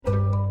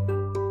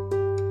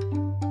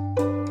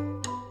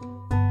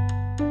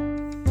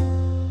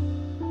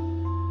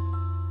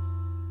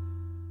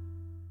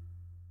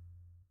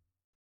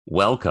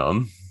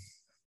Welcome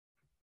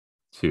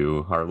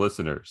to our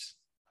listeners,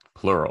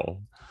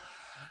 plural,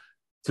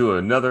 to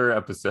another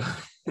episode.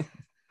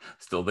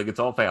 Still think it's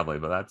all family,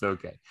 but that's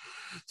okay.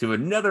 To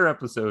another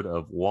episode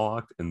of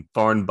Walokt and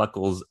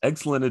Thornbuckle's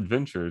Excellent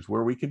Adventures,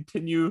 where we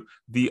continue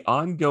the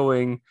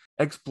ongoing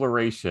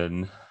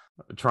exploration,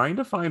 trying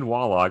to find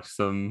Walokt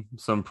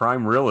some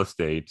prime real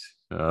estate,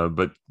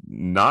 but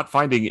not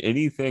finding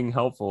anything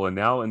helpful. And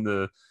now in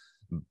the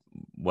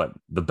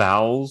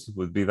bowels,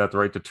 would be that the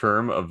right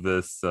term, of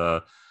this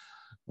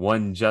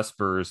one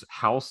Jesper's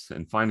house,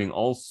 and finding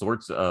all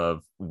sorts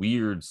of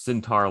weird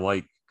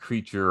centaur-like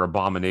creature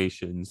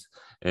abominations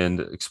and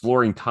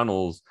exploring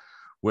tunnels,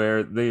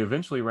 where they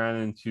eventually ran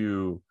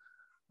into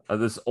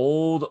this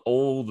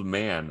old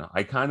man.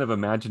 I kind of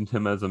imagined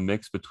him as a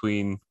mix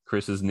between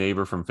Chris's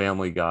neighbor from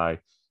Family Guy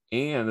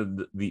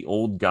and the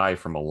old guy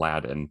from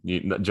Aladdin,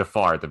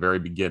 Jafar at the very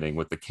beginning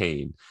with the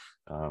cane.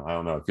 I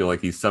don't know. I feel like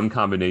he's some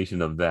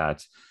combination of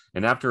that.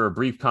 And after a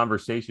brief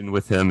conversation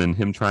with him and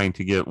him trying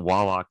to get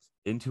Walokt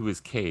into his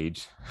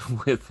cage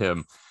with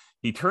him,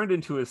 he turned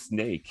into a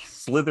snake,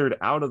 slithered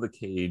out of the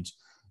cage,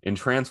 and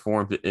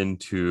transformed it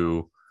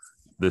into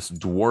this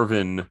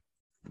dwarven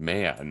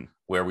man,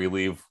 where we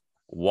leave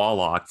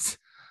Walokt,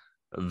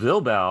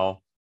 Vilbau,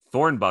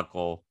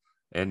 Thornbuckle,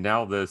 and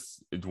now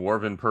this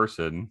dwarven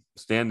person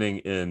standing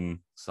in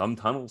some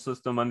tunnel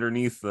system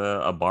underneath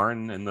a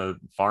barn in the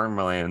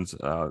farmlands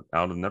out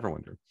of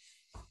Neverwinter.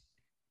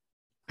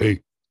 Hey,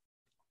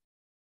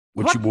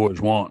 what you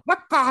boys want? What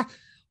the?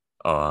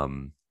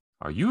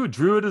 Are you a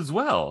druid as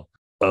well?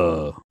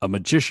 A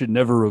magician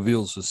never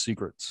reveals his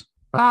secrets.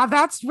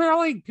 That's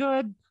really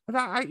good.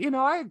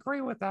 I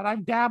agree with that.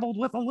 I've dabbled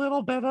with a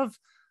little bit of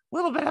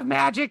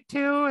magic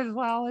too, as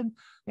well. And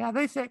yeah,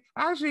 they say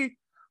actually,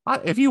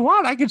 if you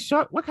want, I could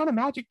show. What kind of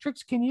magic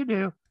tricks can you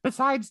do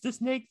besides the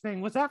snake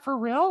thing? Was that for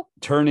real?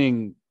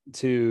 Turning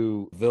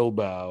to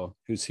Vilbau,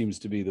 who seems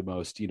to be the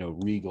most,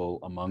 regal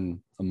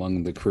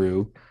among the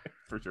crew.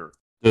 For sure.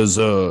 Does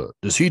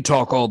he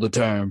talk all the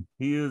time?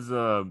 He is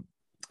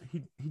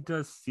he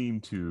does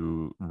seem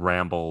to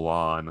ramble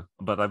on,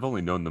 but I've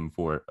only known them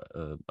for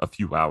a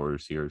few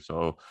hours here,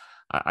 so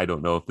I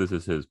don't know if this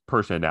is his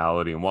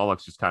personality. And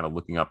Walokt's just kind of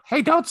looking up.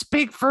 Hey, don't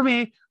speak for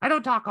me. I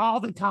don't talk all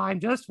the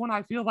time, just when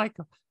I feel like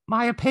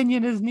my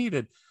opinion is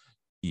needed.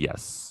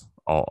 Yes,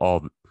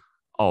 all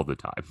the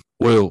time.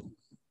 Well,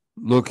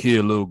 look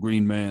here, little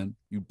green man.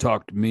 You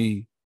talk to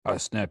me, I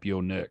snap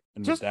your neck.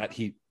 And just, with that,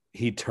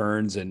 he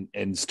turns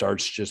and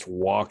starts just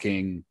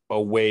walking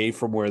away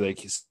from where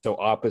so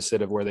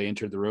opposite of where they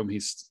entered the room.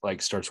 He's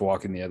like starts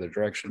walking the other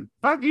direction.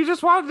 But you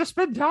just wanted to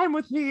spend time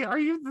with me. Are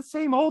you the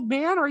same old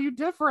man? Or are you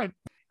different?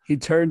 He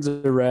turns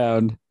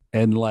around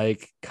and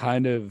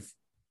kind of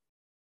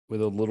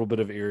with a little bit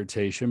of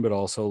irritation, but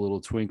also a little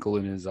twinkle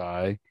in his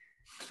eye.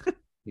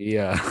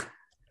 Yeah.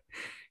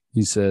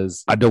 He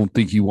says, I don't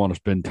think you want to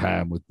spend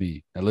time with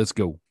me. Now let's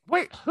go.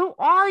 Wait, who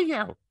are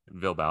you?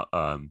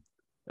 Vilbau,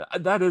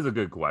 that is a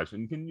good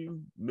question. Can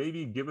you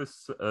maybe give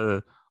us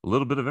a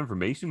little bit of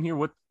information here?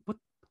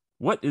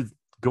 What is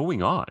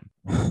going on?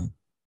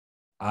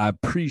 I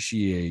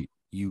appreciate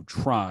you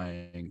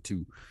trying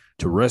to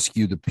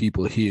rescue the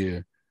people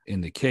here in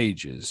the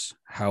cages.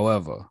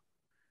 However,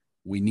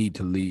 we need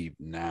to leave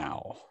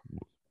now.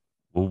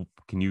 Well,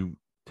 can you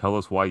tell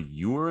us why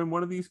you were in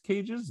one of these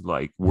cages?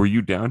 Like, were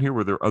you down here?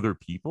 Were there other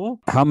people?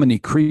 How many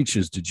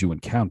creatures did you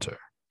encounter?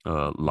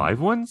 Live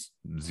ones?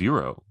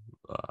 0.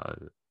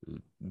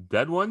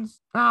 Dead ones?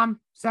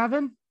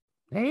 7,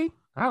 8.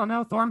 I don't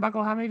know.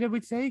 Thornbuckle, how many did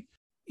we say?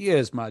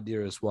 Yes, my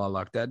dearest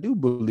Walokt. I do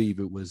believe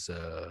it was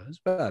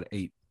about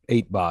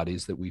eight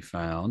bodies that we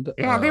found.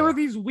 Yeah, they were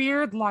these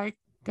weird, I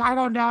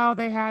don't know.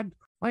 They had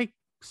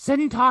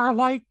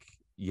centaur-like.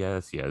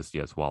 Yes,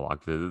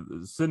 Walokt.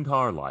 The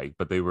centaur-like,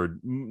 but they were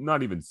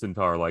not even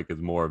centaur-like, as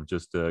more of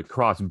just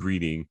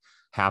crossbreeding,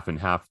 half and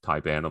half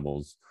type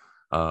animals.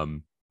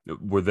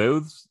 Were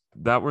those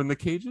that were in the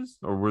cages,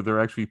 or were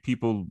there actually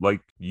people like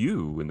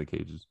you in the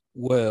cages?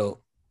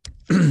 Well,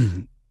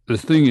 the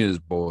thing is,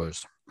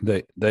 boys,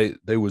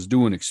 they was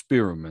doing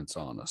experiments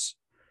on us.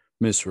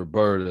 Miss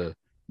Roberta,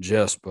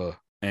 Jesper,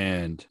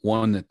 and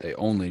one that they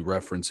only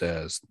reference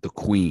as the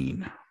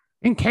Queen.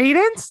 In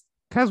Cadence?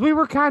 Because we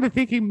were kind of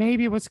thinking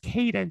maybe it was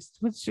Cadence.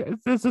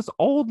 Is this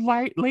old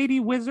lady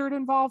wizard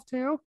involved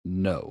too?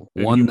 No,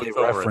 And one they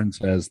reference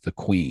as the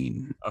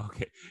Queen.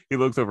 Okay. He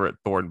looks over at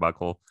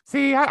Thornbuckle.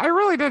 See, I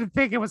really didn't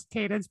think it was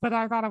Cadence, but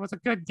I thought it was a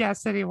good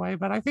guess anyway.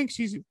 But I think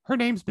her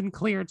name's been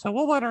cleared, so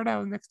we'll let her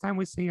know next time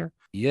we see her.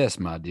 Yes,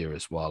 my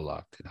dearest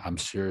Walokt. I'm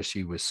sure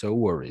she was so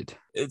worried.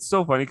 It's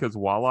so funny because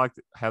Walokt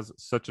has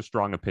such a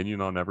strong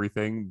opinion on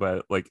everything,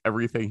 but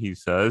everything he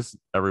says,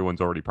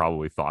 everyone's already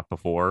probably thought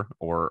before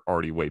or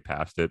already way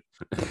past it.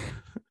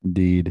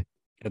 Indeed.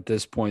 At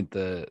this point,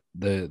 the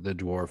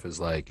dwarf is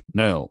like,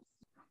 no.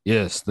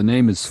 Yes, the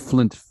name is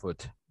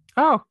Flintfoot.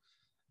 Oh,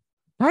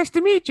 nice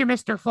to meet you,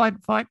 Mr.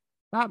 Flintfoot.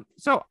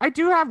 So I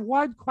do have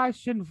one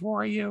question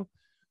for you.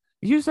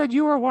 You said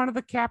you were one of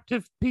the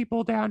captive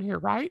people down here,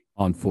 right?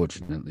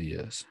 Unfortunately,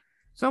 yes.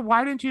 So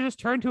why didn't you just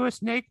turn to a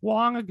snake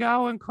long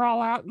ago and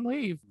crawl out and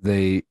leave?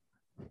 They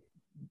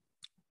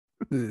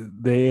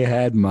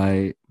had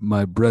my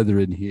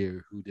brethren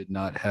here who did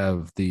not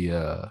have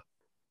the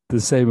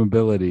same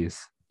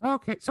abilities.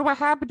 Okay, so what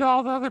happened to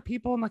all the other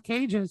people in the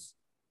cages?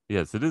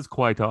 Yes, it is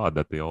quite odd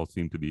that they all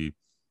seem to be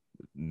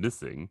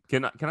missing.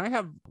 Can I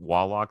have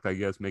Walokt, I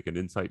guess, make an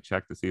insight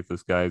check to see if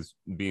this guy's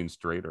being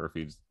straight or if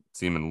he's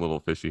seeming a little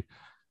fishy?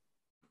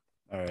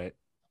 All right.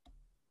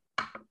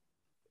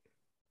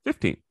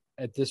 15.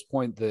 At this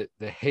point, the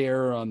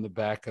hair on the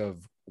back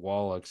of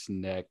Wallach's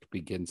neck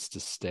begins to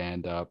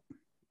stand up.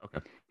 Okay.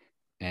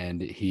 And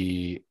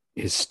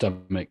his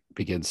stomach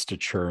begins to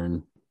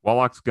churn.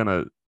 Walokt's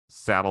gonna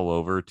saddle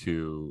over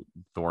to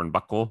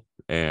Thornbuckle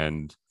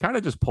and kind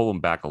of just pull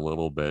him back a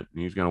little bit.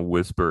 And he's gonna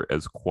whisper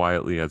as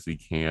quietly as he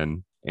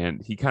can.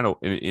 And he kind of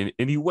and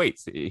he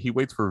waits. He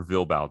waits for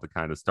Vilbal to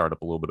kind of start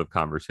up a little bit of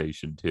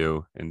conversation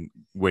too, and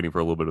waiting for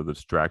a little bit of the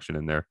distraction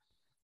in there.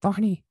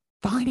 Thorny.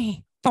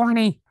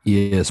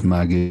 Yes,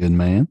 my good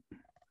man.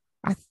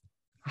 I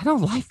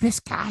don't like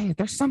this guy.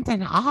 There's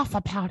something off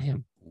about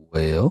him.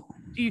 Well,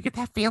 do you get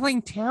that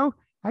feeling too?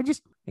 I get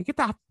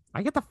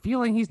the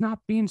feeling he's not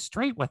being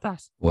straight with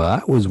us. Well,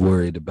 I was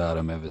worried about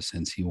him ever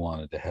since he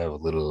wanted to have a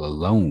little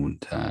alone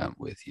time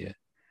with you.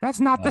 That's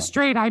not the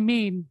straight I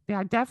mean.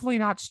 Yeah, definitely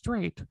not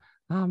straight.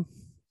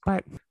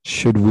 But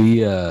should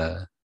we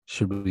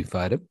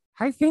fight him?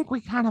 I think we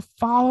kind of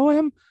follow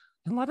him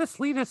and let us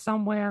lead us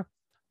somewhere,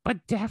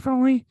 but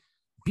definitely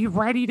be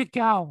ready to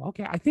go.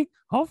 Okay, I think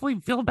hopefully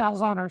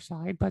Vilbal's on our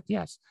side, but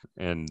yes.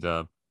 And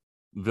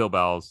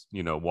Vilbal's,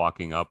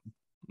 walking up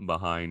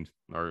behind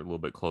or a little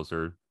bit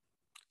closer.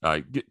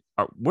 Where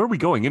are we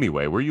going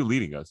anyway? Where are you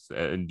leading us?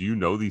 And do you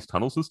know these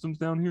tunnel systems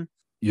down here?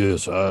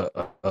 Yes, I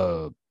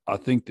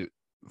think that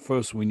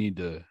first we need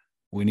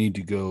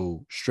to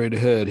go straight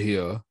ahead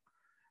here,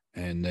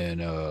 and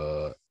then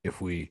if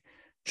we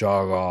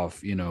jog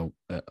off,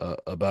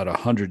 about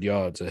 100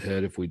 yards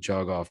ahead, if we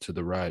jog off to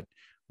the right,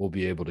 we'll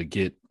be able to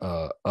get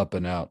up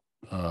and out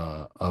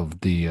of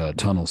the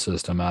tunnel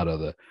system,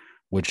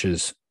 which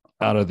is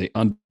out of the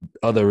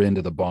other end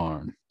of the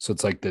barn. So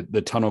it's like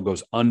the tunnel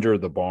goes under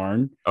the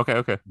barn. Okay.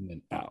 And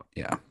then out.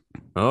 Yeah.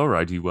 All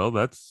righty. Well,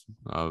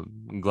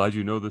 I'm glad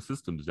you know the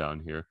systems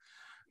down here.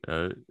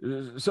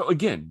 So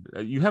again,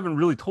 you haven't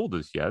really told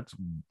us yet.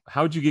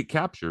 How'd you get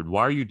captured?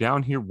 Why are you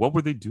down here? What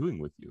were they doing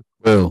with you?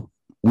 Well,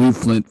 we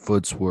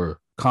Flintfoots were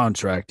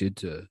contracted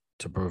to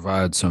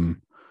provide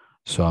some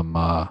to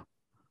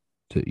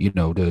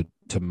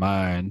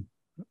mine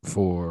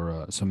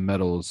for some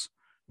metals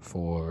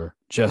for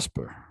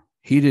Jesper.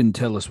 He didn't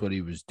tell us what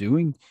he was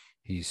doing.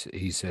 He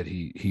said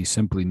he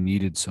simply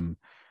needed some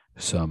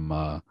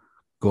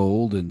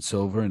gold and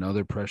silver and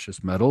other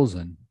precious metals,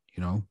 and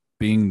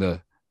being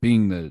the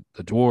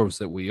dwarves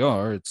that we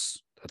are,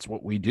 that's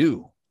what we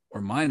do.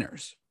 We're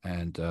miners.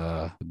 And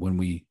when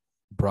we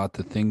brought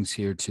the things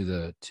here to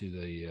the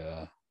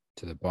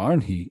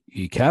barn,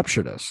 he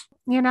captured us.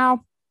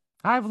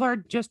 I've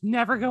learned just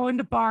never go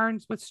into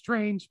barns with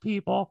strange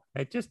people.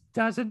 It just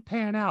doesn't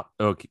pan out.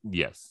 Okay.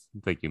 Yes.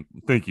 Thank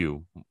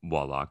you,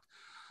 Walokt.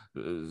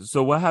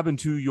 So what happened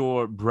to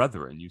your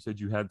brethren? You said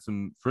you had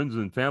some friends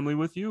and family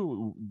with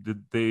you.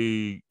 Did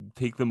they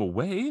take them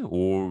away,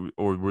 or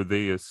were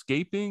they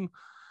escaping?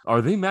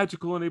 Are they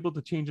magical and able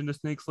to change into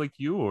snakes like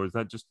you, or is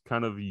that just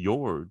kind of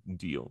your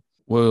deal?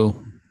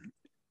 Well,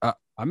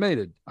 I made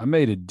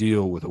a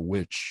deal with a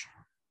witch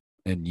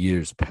in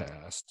years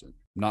past. I'm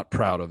not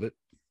proud of it,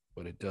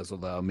 but it does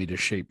allow me to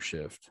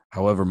shapeshift.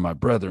 However, my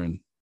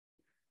brethren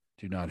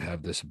do not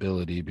have this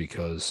ability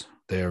because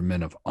they are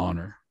men of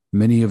honor.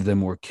 Many of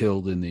them were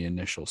killed in the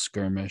initial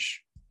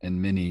skirmish,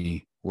 and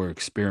many were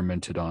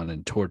experimented on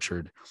and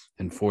tortured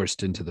and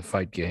forced into the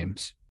fight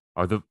games.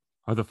 Are the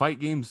fight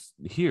games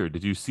here?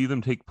 Did you see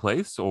them take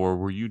place, or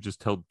were you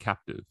just held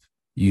captive?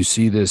 You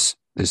see this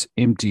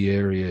empty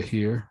area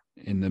here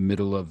in the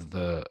middle of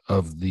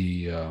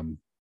the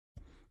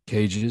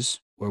cages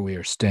where we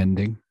are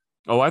standing.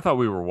 Oh, I thought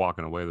we were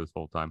walking away this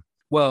whole time.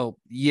 Well,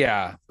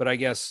 yeah, but I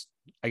guess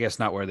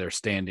not where they're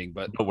standing,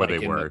 but where they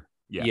were.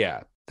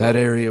 Yeah. That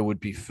area would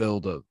be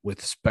filled up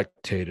with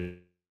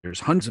spectators,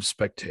 hundreds of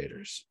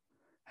spectators,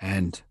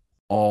 and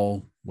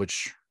all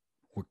which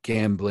were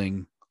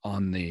gambling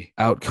on the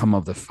outcome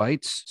of the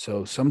fights.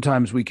 So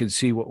sometimes we could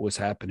see what was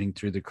happening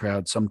through the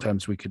crowd.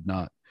 Sometimes we could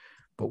not,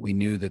 but we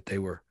knew that they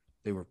were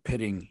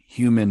pitting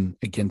human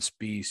against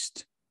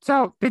beast.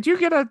 So did you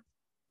get a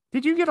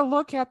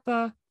look at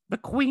the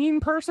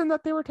queen person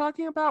that they were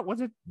talking about?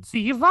 Was it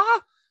Ziva,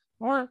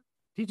 or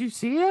did you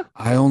see her?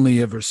 I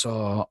only ever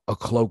saw a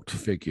cloaked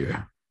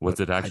figure. Was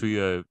it actually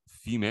a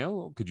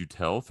female? Could you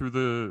tell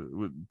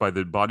by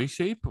the body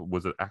shape?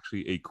 Was it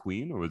actually a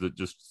queen, or was it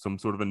just some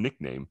sort of a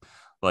nickname?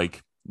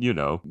 Like,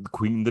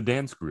 Queen the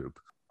dance group.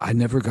 I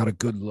never got a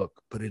good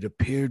look, but it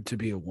appeared to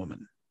be a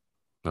woman.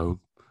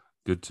 Oh,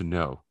 good to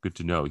know. Good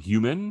to know.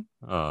 Human,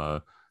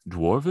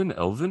 dwarven,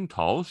 elven,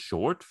 tall,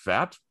 short,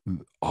 fat?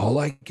 All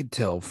I could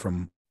tell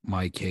from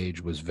my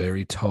cage was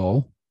very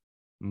tall.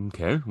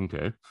 Okay.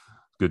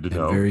 Good to and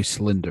know. very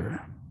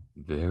slender.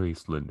 Very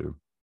slender.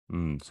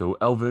 So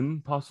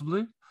Elvin,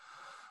 possibly?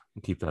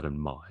 Keep that in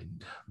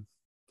mind.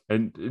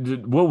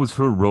 And what was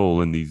her role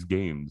in these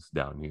games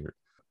down here?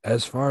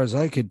 As far as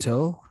I could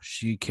tell,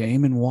 she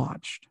came and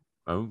watched.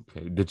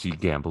 Okay. Did she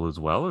gamble as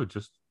well or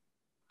just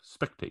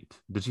spectate?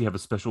 Did she have a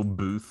special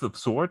booth of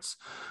sorts?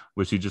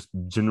 Was she just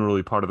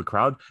generally part of the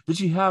crowd? Did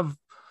she have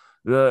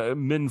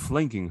men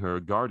flanking her,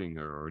 guarding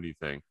her, or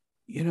anything?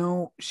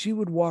 She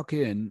would walk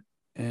in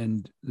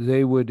and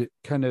they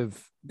kind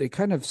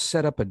of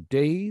set up a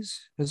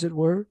dais, as it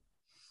were,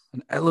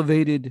 an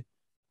elevated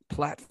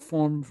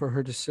platform for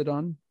her to sit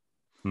on.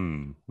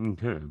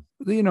 Okay.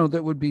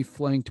 That would be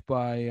flanked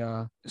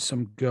by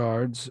some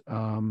guards,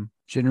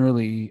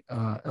 generally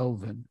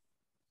elven.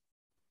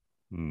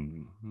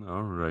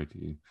 All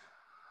righty.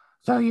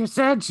 So you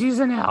said she's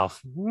an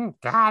elf.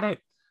 Got it.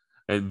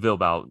 And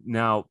Vilbao,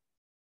 now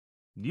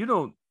you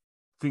don't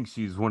think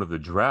she's one of the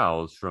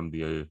drows from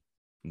the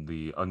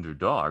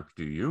Underdark,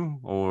 do you?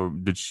 Or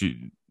did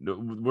she?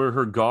 Were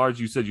her guards?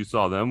 You said you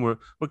saw them.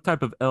 What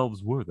type of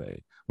elves were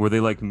they? Were they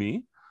like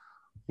me?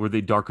 Were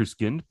they darker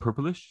skinned,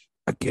 purplish?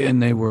 Again,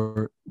 they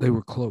were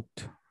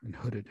cloaked and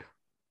hooded.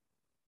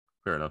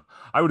 Fair enough.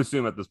 I would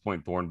assume at this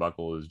point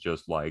Thornbuckle is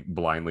just like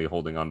blindly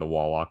holding on to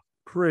Walokt.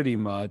 Pretty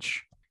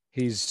much.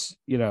 He's,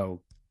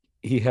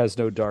 he has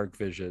no dark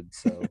vision.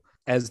 So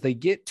as they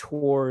get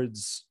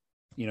towards,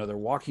 they're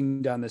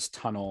walking down this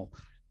tunnel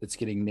that's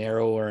getting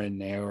narrower and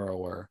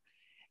narrower.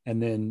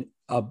 And then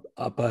up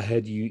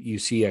ahead, you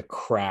see a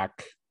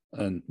crack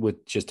and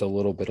with just a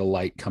little bit of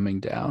light coming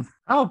down.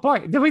 Oh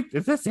boy,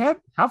 is this it?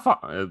 How far?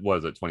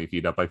 Was it 20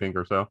 feet up, I think,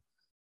 or so?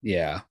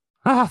 Yeah.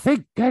 Oh,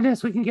 thank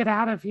goodness we can get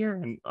out of here.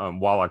 And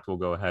Walokt will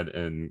go ahead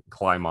and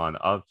climb on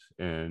up.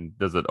 And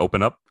does it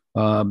open up?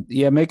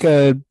 Yeah, make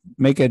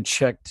a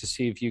check to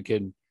see if you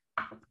can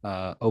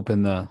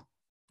open the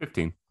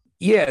 15.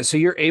 Yeah, so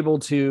you're able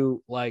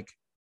to,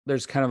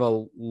 there's kind of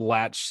a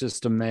latch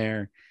system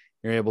there.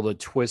 You're able to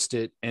twist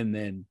it and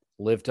then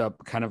lift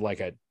up kind of like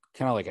a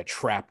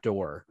trap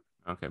door.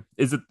 Okay.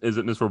 Is it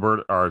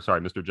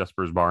Mr.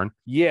 Jesper's barn?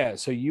 Yeah,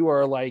 so you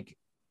are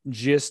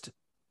just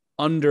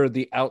under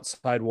the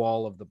outside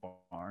wall of the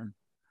barn.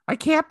 I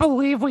can't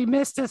believe we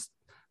missed this.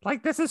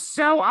 This is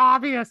so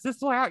obvious.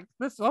 This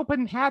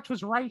open hatch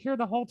was right here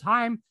the whole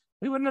time.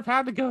 We wouldn't have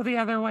had to go the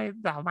other way.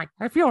 Oh my,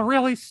 I feel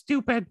really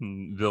stupid.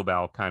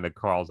 Vilbao kind of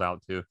crawls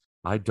out too.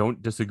 I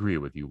don't disagree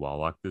with you,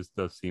 Walokt. This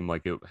does seem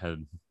like it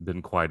had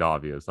been quite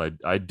obvious.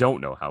 I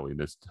don't know how we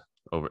missed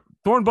over.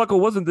 Thornbuckle,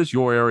 wasn't this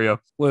your area?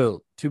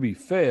 Well, to be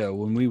fair,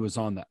 when we was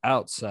on the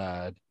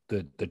outside,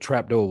 the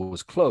trapdoor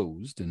was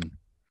closed and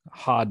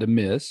hard to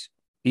miss.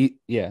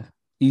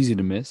 Easy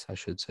to miss, I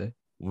should say.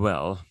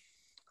 Well,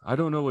 I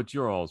don't know what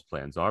your all's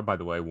plans are. By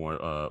the way,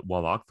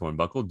 Walokt,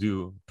 Thornbuckle,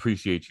 do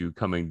appreciate you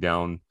coming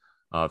down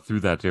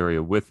through that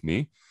area with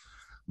me.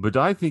 But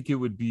I think it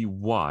would be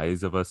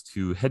wise of us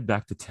to head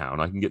back to town.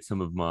 I can get some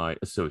of my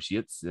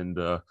associates and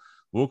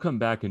we'll come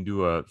back and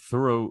do a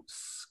thorough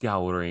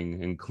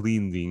scouring and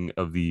cleaning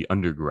of the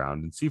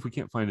underground and see if we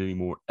can't find any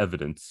more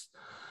evidence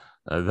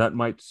that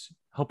might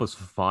help us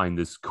find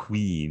this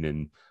queen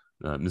and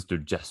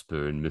Mr.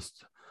 Jesper and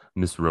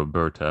Miss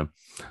Roberta.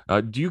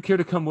 Do you care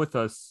to come with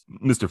us,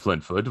 Mr.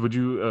 Flintfoot? Would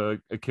you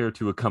care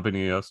to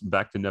accompany us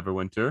back to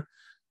Neverwinter?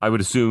 I would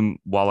assume,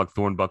 Walokt,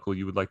 Thornbuckle,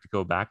 you would like to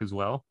go back as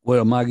well?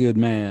 Well, my good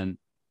man,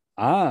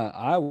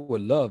 I would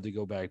love to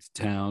go back to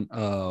town.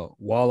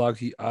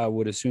 Walokt, I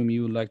would assume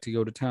you would like to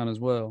go to town as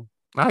well.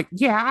 I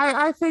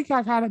think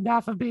I've had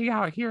enough of being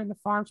out here in the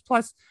farms.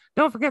 Plus,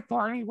 don't forget,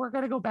 Thorny, we're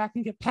going to go back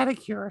and get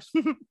pedicures.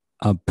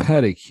 A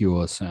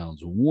pedicure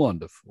sounds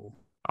wonderful.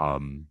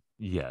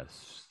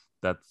 Yes,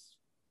 that's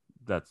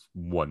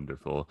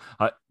wonderful.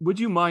 Would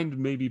you mind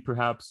maybe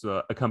perhaps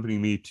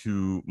accompanying me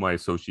to my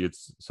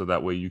associates so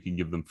that way you can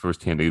give them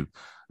firsthand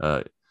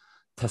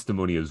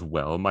testimony as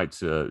well? It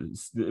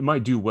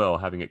might do well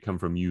having it come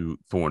from you,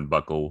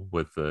 Thornbuckle,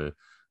 with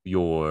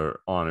your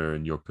honor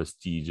and your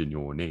prestige and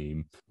your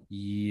name.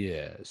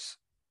 Yes.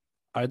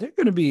 Are there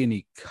going to be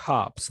any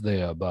cops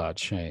there by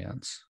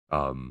chance?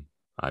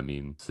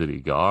 City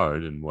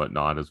guard and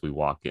whatnot as we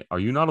walk in. Are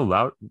you not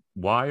allowed?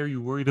 Why are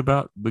you worried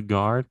about the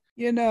guard?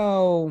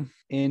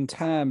 In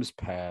times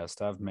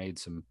past, I've made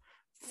some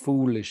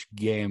foolish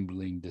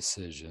gambling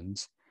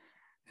decisions,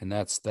 and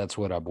that's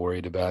what I'm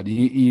worried about.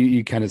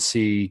 You kind of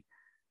see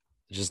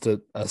just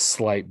a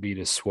slight bead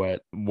of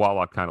sweat.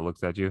 Walokt kind of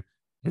looks at you.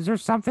 Is there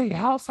something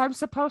else I'm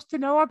supposed to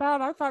know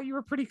about? I thought you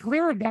were pretty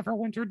clear in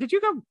Neverwinter. Did you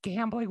go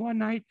gambling one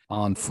night?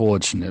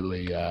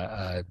 Unfortunately,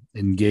 I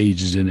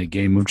engaged in a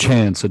game of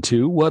chance or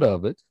two. What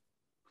of it?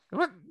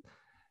 What?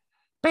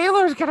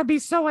 Baylor's gonna be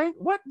so angry.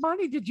 What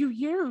money did you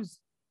use?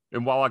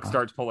 And Walokt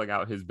starts pulling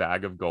out his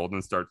bag of gold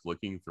and starts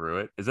looking through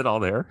it. Is it all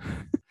there?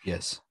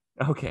 Yes.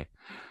 Okay.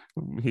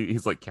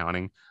 He's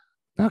counting.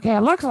 Okay,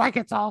 it looks like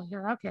it's all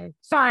here. Okay.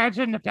 Sorry, I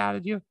shouldn't have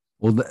doubted you.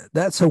 Well,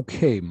 that's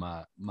okay,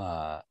 my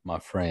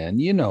friend.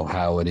 You know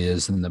how it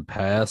is in the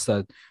past.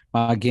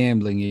 My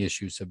gambling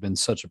issues have been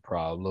such a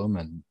problem,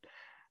 and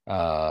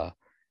I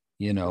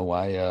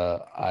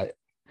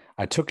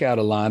I took out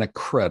a line of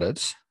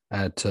credits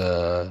at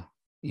at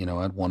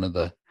one of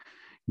the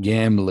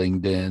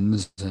gambling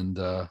dens, and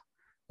well,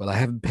 I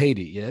haven't paid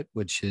it yet,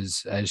 which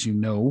is, as you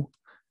know,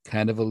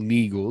 kind of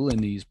illegal in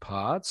these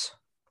parts.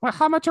 Well,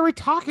 how much are we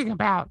talking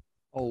about?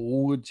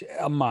 Oh, it's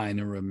a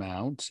minor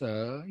amount,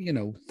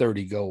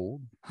 30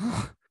 gold.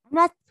 I'm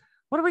not.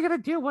 What are we gonna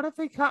do? What if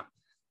they come?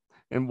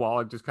 And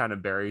Wallach just kind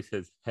of buries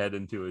his head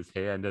into his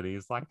hand, and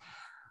he's like,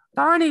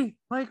 Darny,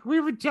 like we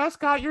just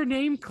got your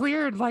name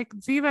cleared. Like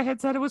Ziva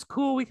had said it was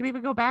cool. We can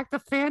even go back to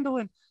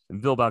Fandolin.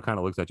 and Vilbao kind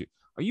of looks at you.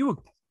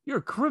 You're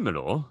a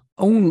criminal?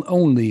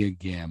 Only a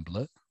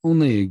gambler.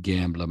 Only a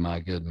gambler, my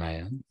good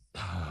man.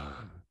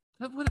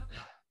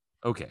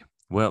 Okay.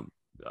 Well,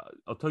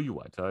 I'll tell you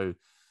what.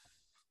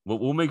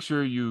 We'll make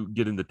sure you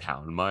get into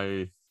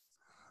town.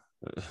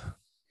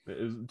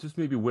 Just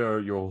maybe wear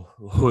your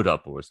hood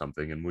up or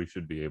something, and we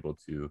should be able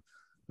to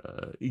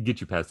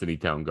get you past any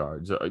town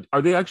guards.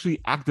 Are they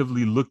actually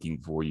actively looking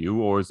for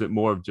you, or is it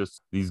more of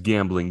just these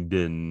gambling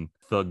den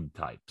thug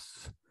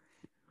types?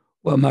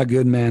 Well, my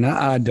good man,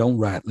 I don't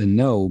rightly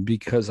know,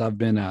 because I've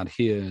been out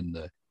here in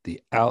the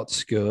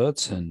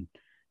outskirts and,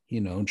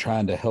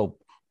 trying to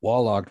help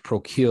Walokt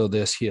procure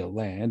this here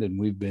land. And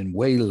we've been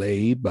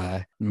waylaid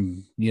by,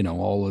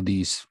 all of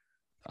these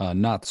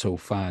not so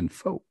fine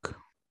folk.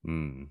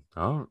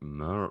 All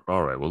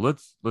right. Well,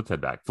 let's head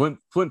back.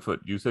 Flintfoot,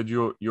 you said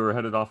you're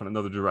headed off in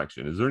another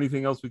direction. Is there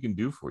anything else we can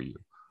do for you?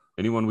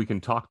 Anyone we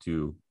can talk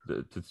to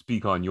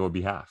speak on your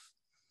behalf?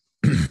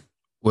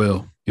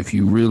 Well, if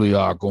you really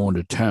are going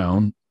to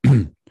town,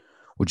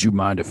 would you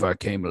mind if I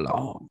came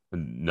along?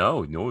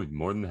 No,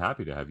 more than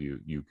happy to have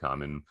you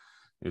come. And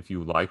if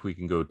you like, we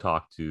can go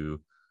talk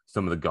to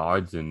some of the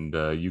guards, and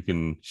you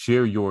can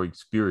share your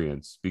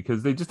experience,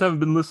 because they just haven't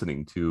been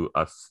listening to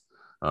us.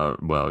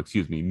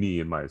 Me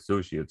and my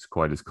associates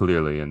quite as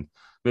clearly, and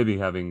maybe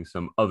having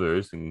some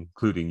others,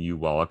 including you,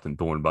 Walokt, and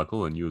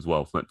Thornbuckle, and you as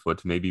well,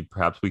 Flintfoot. Maybe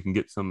perhaps we can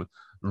get some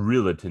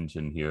real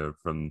attention here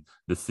from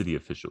the city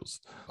officials.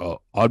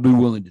 I'd be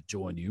willing to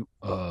join you.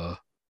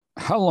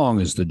 How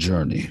long is the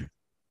journey?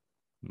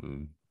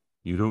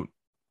 You don't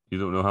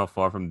know how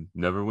far from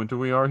Neverwinter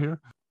we are here?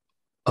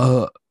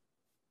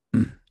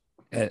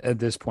 At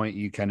this point,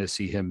 you kind of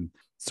see him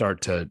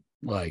start to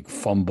like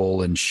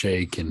fumble and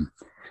shake and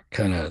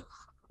kind of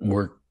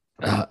work.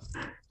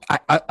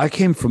 I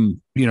came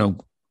from,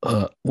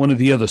 one of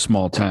the other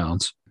small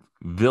towns.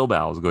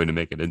 Vilbao is going to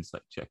make an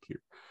insight check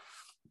here.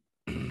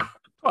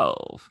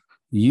 12.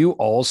 You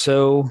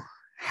also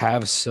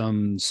have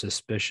some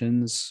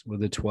suspicions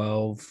with a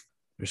 12.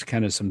 There's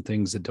kind of some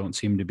things that don't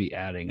seem to be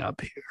adding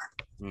up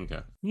here. Okay.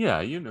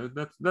 Yeah,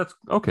 that's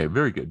okay.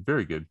 Very good.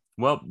 Very good.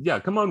 Well, yeah,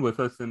 come on with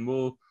us, and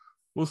we'll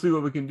see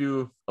what we can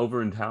do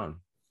over in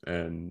town.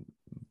 And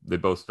they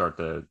both start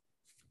to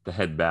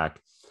head back.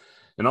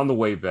 And on the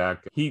way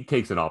back, he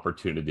takes an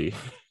opportunity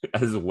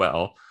as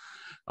well,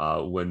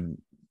 when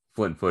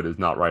Flintfoot is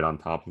not right on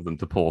top of them,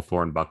 to pull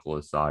Thornbuckle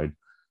aside.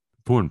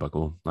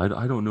 Thornbuckle, I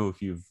don't know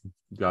if you've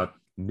got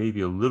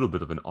maybe a little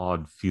bit of an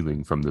odd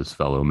feeling from this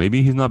fellow.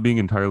 Maybe he's not being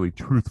entirely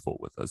truthful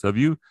with us. Have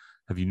you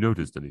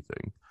noticed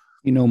anything?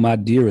 My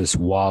dearest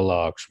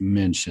Walokt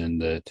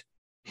mentioned that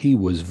he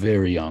was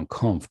very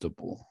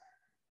uncomfortable.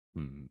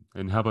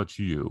 And how about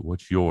you?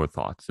 What's your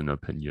thoughts and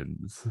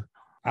opinions?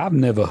 I've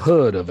never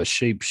heard of a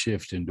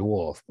shape-shifting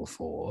dwarf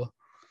before.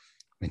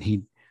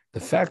 And the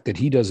fact that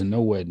he doesn't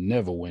know where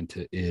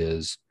Neverwinter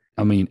is,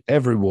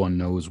 everyone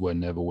knows where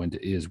Neverwinter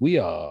is.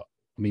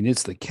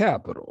 It's the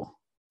capital.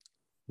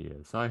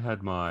 Yes, I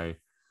had my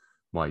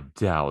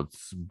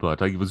doubts,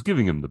 but I was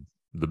giving him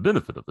the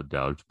benefit of the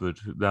doubt. But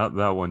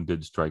that one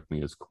did strike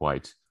me as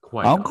quite.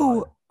 I'll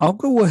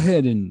go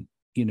ahead and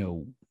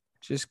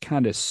just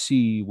kind of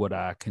see what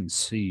I can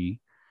see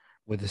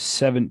with a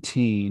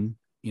 17.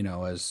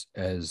 As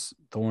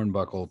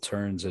Thornbuckle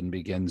turns and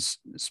begins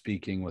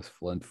speaking with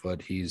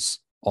Flintfoot, he's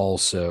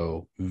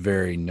also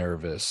very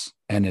nervous.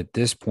 And at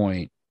this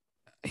point,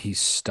 he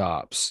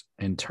stops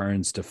and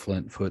turns to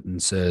Flintfoot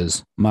and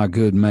says, "My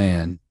good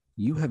man,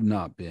 you have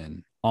not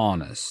been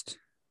honest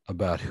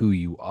about who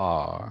you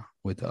are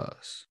with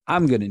us.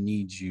 I'm going to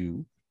need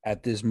you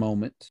at this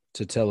moment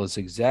to tell us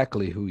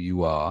exactly who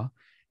you are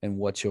and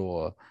what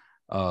your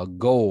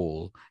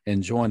goal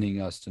in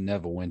joining us to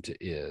Neverwinter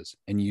is."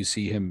 And you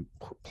see him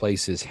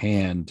place his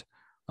hand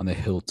on the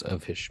hilt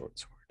of his short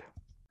sword.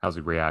 How's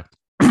he react?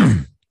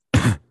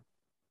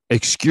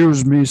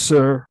 "Excuse me,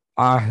 sir.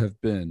 I have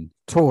been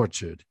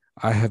tortured.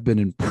 I have been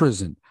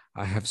imprisoned.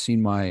 I have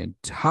seen my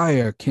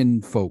entire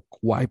kinfolk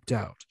wiped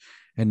out.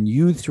 And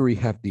you three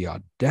have the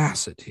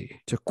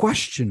audacity to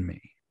question me."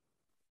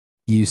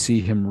 You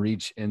see him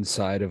reach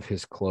inside of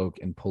his cloak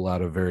and pull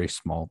out a very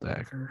small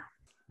dagger.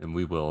 And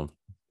we will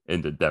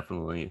end it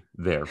definitely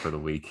there for the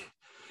week.